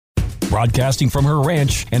Broadcasting from her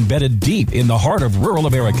ranch embedded deep in the heart of rural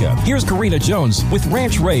America, here's Karina Jones with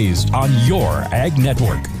Ranch Raised on your Ag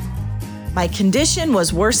Network. My condition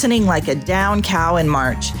was worsening like a down cow in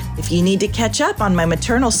March. If you need to catch up on my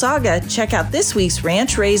maternal saga, check out this week's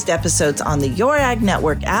Ranch Raised episodes on the Your Ag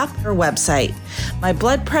Network app or website. My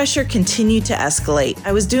blood pressure continued to escalate.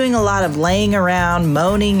 I was doing a lot of laying around,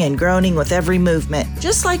 moaning and groaning with every movement.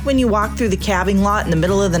 Just like when you walk through the calving lot in the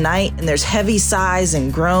middle of the night and there's heavy sighs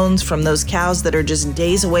and groans from those cows that are just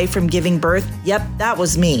days away from giving birth. Yep, that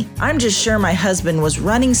was me. I'm just sure my husband was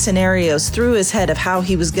running scenarios through his head of how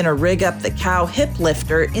he was going to rig up the cow hip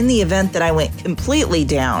lifter in the event that I went completely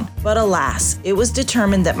down. But alas, it was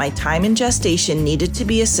determined that my time in gestation needed to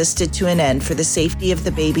be assisted to an end for the safety of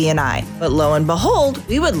the baby and I. But lo and behold,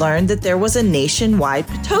 we would learn that there was a nationwide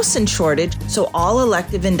Pitocin shortage, so all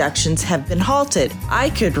elective inductions have been halted.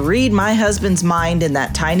 I could read my husband's mind in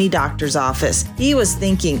that tiny doctor's office. He was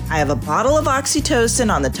thinking, I have a bottle of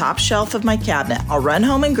oxytocin on the top shelf of my cabinet. I'll run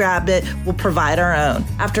home and grab it. We'll provide our own.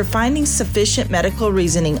 After finding sufficient medical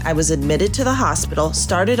reasoning, I was admitted to the hospital,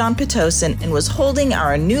 started on Pitocin, and was holding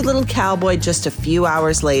our new little cowboy just a few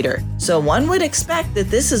hours later. So one would expect that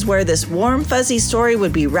this is where this warm, fuzzy story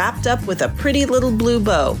would be wrapped up with a pretty little blue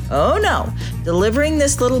bow. Oh no, delivering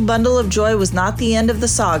this little bundle of joy was not the end of the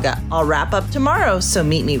saga. I'll wrap up tomorrow, so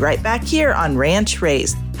meet me right back here on Ranch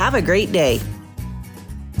Raised. Have a great day.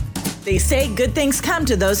 They say good things come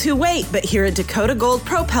to those who wait, but here at Dakota Gold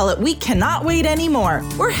Pro Pellet, we cannot wait anymore.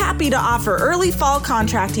 We're happy to offer early fall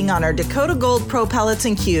contracting on our Dakota Gold Pro Pellets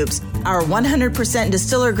and Cubes. Our 100%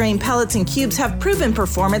 distiller grain pellets and cubes have proven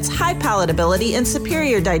performance, high palatability, and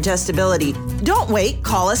superior digestibility. Don't wait.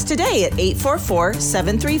 Call us today at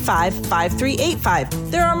 844-735-5385.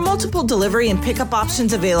 There are multiple delivery and pickup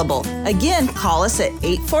options available. Again, call us at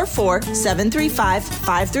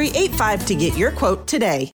 844-735-5385 to get your quote today.